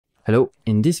Hello,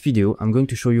 in this video I'm going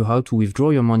to show you how to withdraw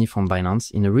your money from Binance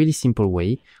in a really simple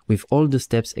way with all the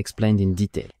steps explained in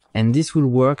detail. And this will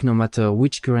work no matter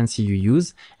which currency you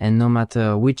use and no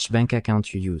matter which bank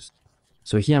account you use.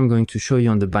 So here I'm going to show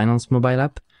you on the Binance mobile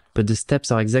app, but the steps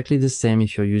are exactly the same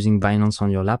if you're using Binance on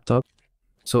your laptop.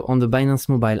 So on the Binance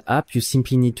mobile app, you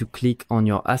simply need to click on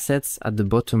your assets at the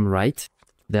bottom right.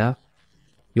 There,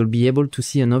 you'll be able to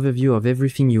see an overview of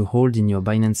everything you hold in your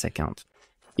Binance account.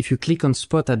 If you click on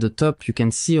Spot at the top, you can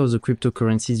see all the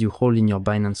cryptocurrencies you hold in your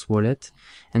Binance wallet,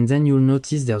 and then you'll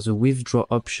notice there's a withdraw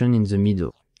option in the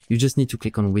middle. You just need to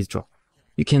click on withdraw.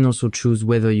 You can also choose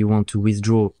whether you want to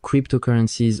withdraw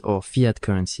cryptocurrencies or fiat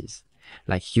currencies,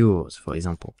 like euros, for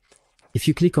example. If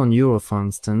you click on euro, for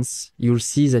instance, you'll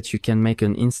see that you can make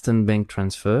an instant bank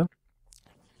transfer.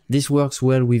 This works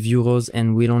well with euros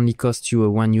and will only cost you a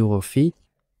 €1 fee.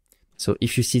 So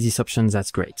if you see this option,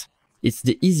 that's great. It's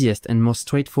the easiest and most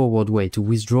straightforward way to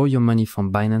withdraw your money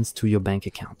from Binance to your bank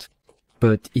account.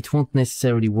 But it won't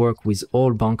necessarily work with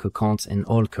all bank accounts and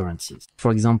all currencies. For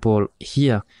example,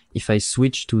 here, if I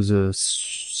switch to the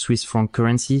Swiss franc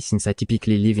currency, since I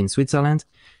typically live in Switzerland,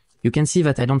 you can see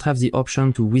that I don't have the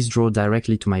option to withdraw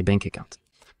directly to my bank account.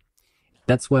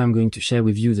 That's why I'm going to share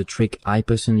with you the trick I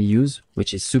personally use,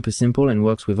 which is super simple and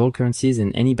works with all currencies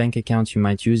and any bank account you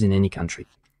might use in any country.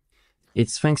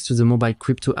 It's thanks to the mobile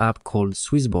crypto app called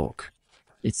Swissborg.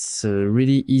 It's a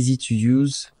really easy to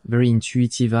use, very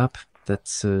intuitive app that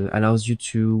allows you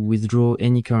to withdraw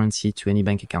any currency to any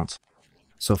bank account.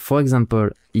 So for example,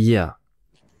 here,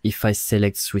 if I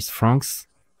select Swiss francs,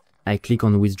 I click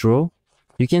on withdraw,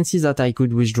 you can see that I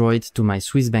could withdraw it to my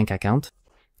Swiss bank account.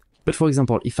 But for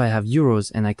example, if I have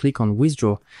euros and I click on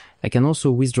withdraw, I can also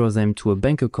withdraw them to a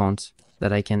bank account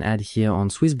that I can add here on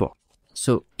Swissborg.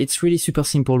 So it's really super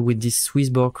simple with this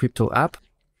Swissborg crypto app.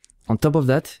 On top of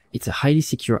that, it's a highly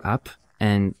secure app.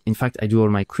 And in fact, I do all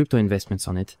my crypto investments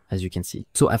on it, as you can see.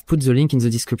 So I've put the link in the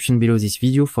description below this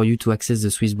video for you to access the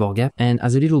Swissborg app. And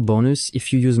as a little bonus,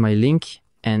 if you use my link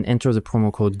and enter the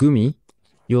promo code GUMI,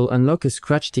 you'll unlock a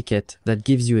scratch ticket that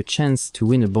gives you a chance to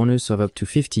win a bonus of up to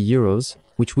 €50,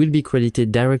 which will be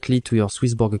credited directly to your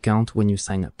Swissborg account when you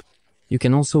sign up. You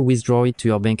can also withdraw it to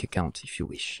your bank account if you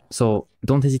wish. So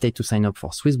don't hesitate to sign up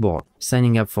for Swissborg.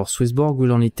 Signing up for Swissborg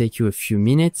will only take you a few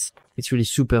minutes. It's really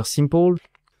super simple.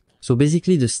 So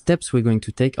basically the steps we're going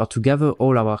to take are to gather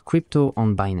all our crypto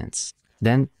on Binance.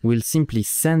 Then we'll simply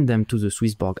send them to the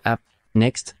Swissborg app.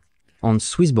 Next, on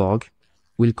Swissborg,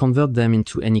 we'll convert them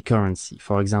into any currency,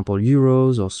 for example,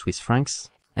 euros or Swiss francs.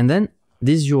 And then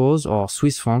these euros or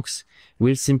Swiss francs,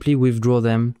 we'll simply withdraw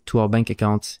them to our bank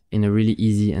account in a really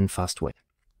easy and fast way.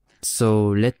 So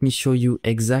let me show you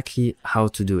exactly how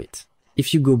to do it.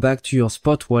 If you go back to your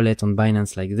Spot wallet on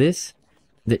Binance like this,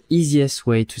 the easiest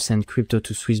way to send crypto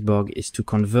to Swissborg is to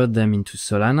convert them into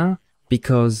Solana,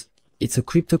 because it's a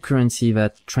cryptocurrency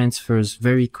that transfers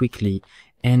very quickly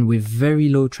and with very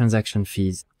low transaction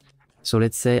fees. So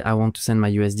let's say I want to send my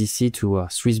USDC to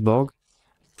Swissborg.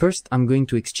 First, I'm going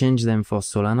to exchange them for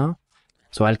Solana.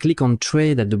 So I'll click on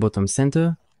Trade at the bottom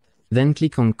center, then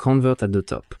click on Convert at the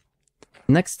top.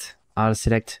 Next, I'll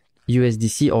select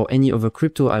USDC or any other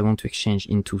crypto I want to exchange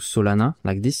into Solana,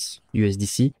 like this,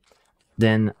 USDC.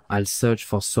 Then I'll search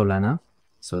for Solana,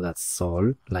 so that's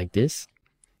Sol, like this.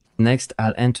 Next,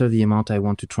 I'll enter the amount I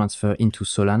want to transfer into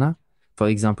Solana, for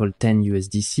example, 10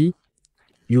 USDC.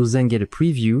 You'll then get a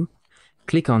preview,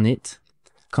 click on it,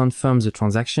 confirm the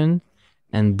transaction,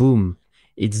 and boom,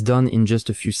 it's done in just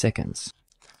a few seconds.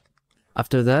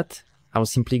 After that, I'll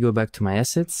simply go back to my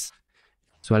assets.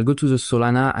 So I'll go to the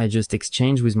Solana I just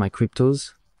exchanged with my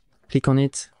cryptos, click on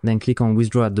it, then click on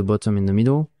withdraw at the bottom in the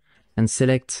middle, and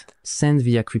select send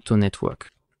via crypto network.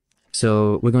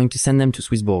 So we're going to send them to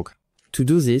Swissborg. To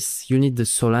do this, you need the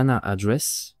Solana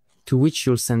address to which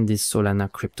you'll send these Solana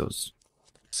cryptos.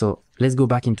 So let's go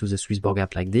back into the Swissborg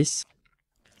app like this.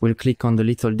 We'll click on the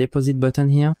little deposit button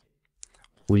here.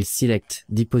 We'll select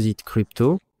deposit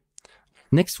crypto.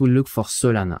 Next, we'll look for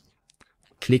Solana.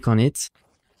 Click on it.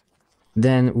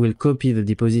 Then we'll copy the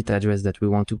deposit address that we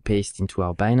want to paste into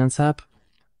our Binance app.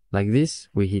 Like this,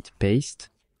 we hit paste.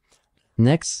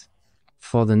 Next,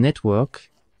 for the network,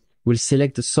 we'll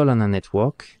select the Solana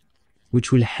network,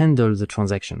 which will handle the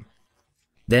transaction.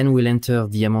 Then we'll enter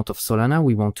the amount of Solana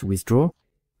we want to withdraw.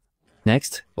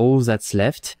 Next, all that's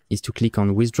left is to click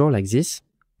on withdraw like this.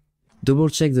 Double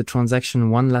check the transaction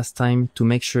one last time to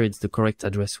make sure it's the correct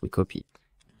address we copied.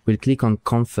 We'll click on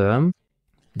confirm.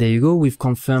 There you go, we've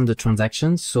confirmed the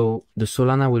transaction, so the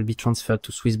Solana will be transferred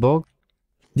to Swissborg.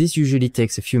 This usually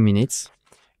takes a few minutes.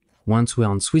 Once we're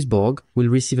on Swissborg, we'll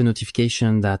receive a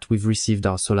notification that we've received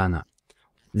our Solana.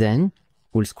 Then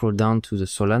We'll scroll down to the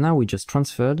Solana we just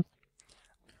transferred.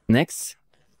 Next,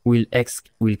 we'll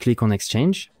click on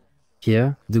exchange.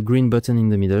 Here, the green button in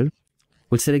the middle.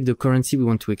 We'll select the currency we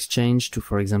want to exchange to,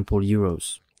 for example,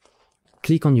 euros.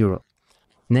 Click on euro.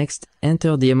 Next,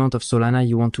 enter the amount of Solana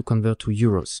you want to convert to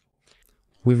euros.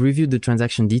 We've reviewed the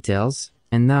transaction details,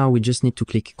 and now we just need to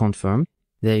click confirm.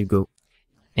 There you go.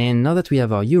 And now that we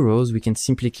have our euros, we can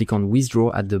simply click on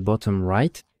withdraw at the bottom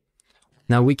right.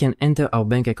 Now we can enter our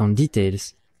bank account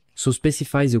details. So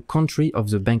specify the country of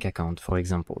the bank account, for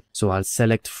example. So I'll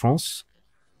select France,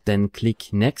 then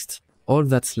click next. All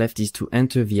that's left is to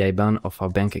enter the IBAN of our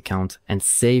bank account and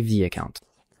save the account.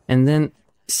 And then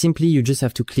simply you just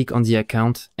have to click on the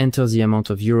account, enter the amount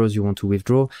of euros you want to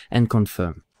withdraw and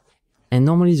confirm. And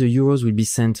normally the euros will be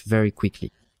sent very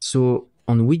quickly. So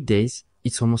on weekdays,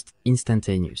 it's almost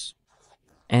instantaneous.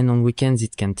 And on weekends,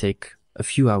 it can take a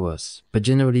few hours, but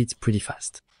generally it's pretty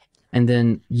fast. And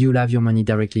then you'll have your money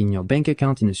directly in your bank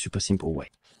account in a super simple way.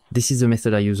 This is the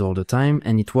method I use all the time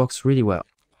and it works really well.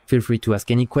 Feel free to ask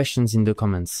any questions in the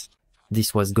comments.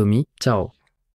 This was Gomi. Ciao.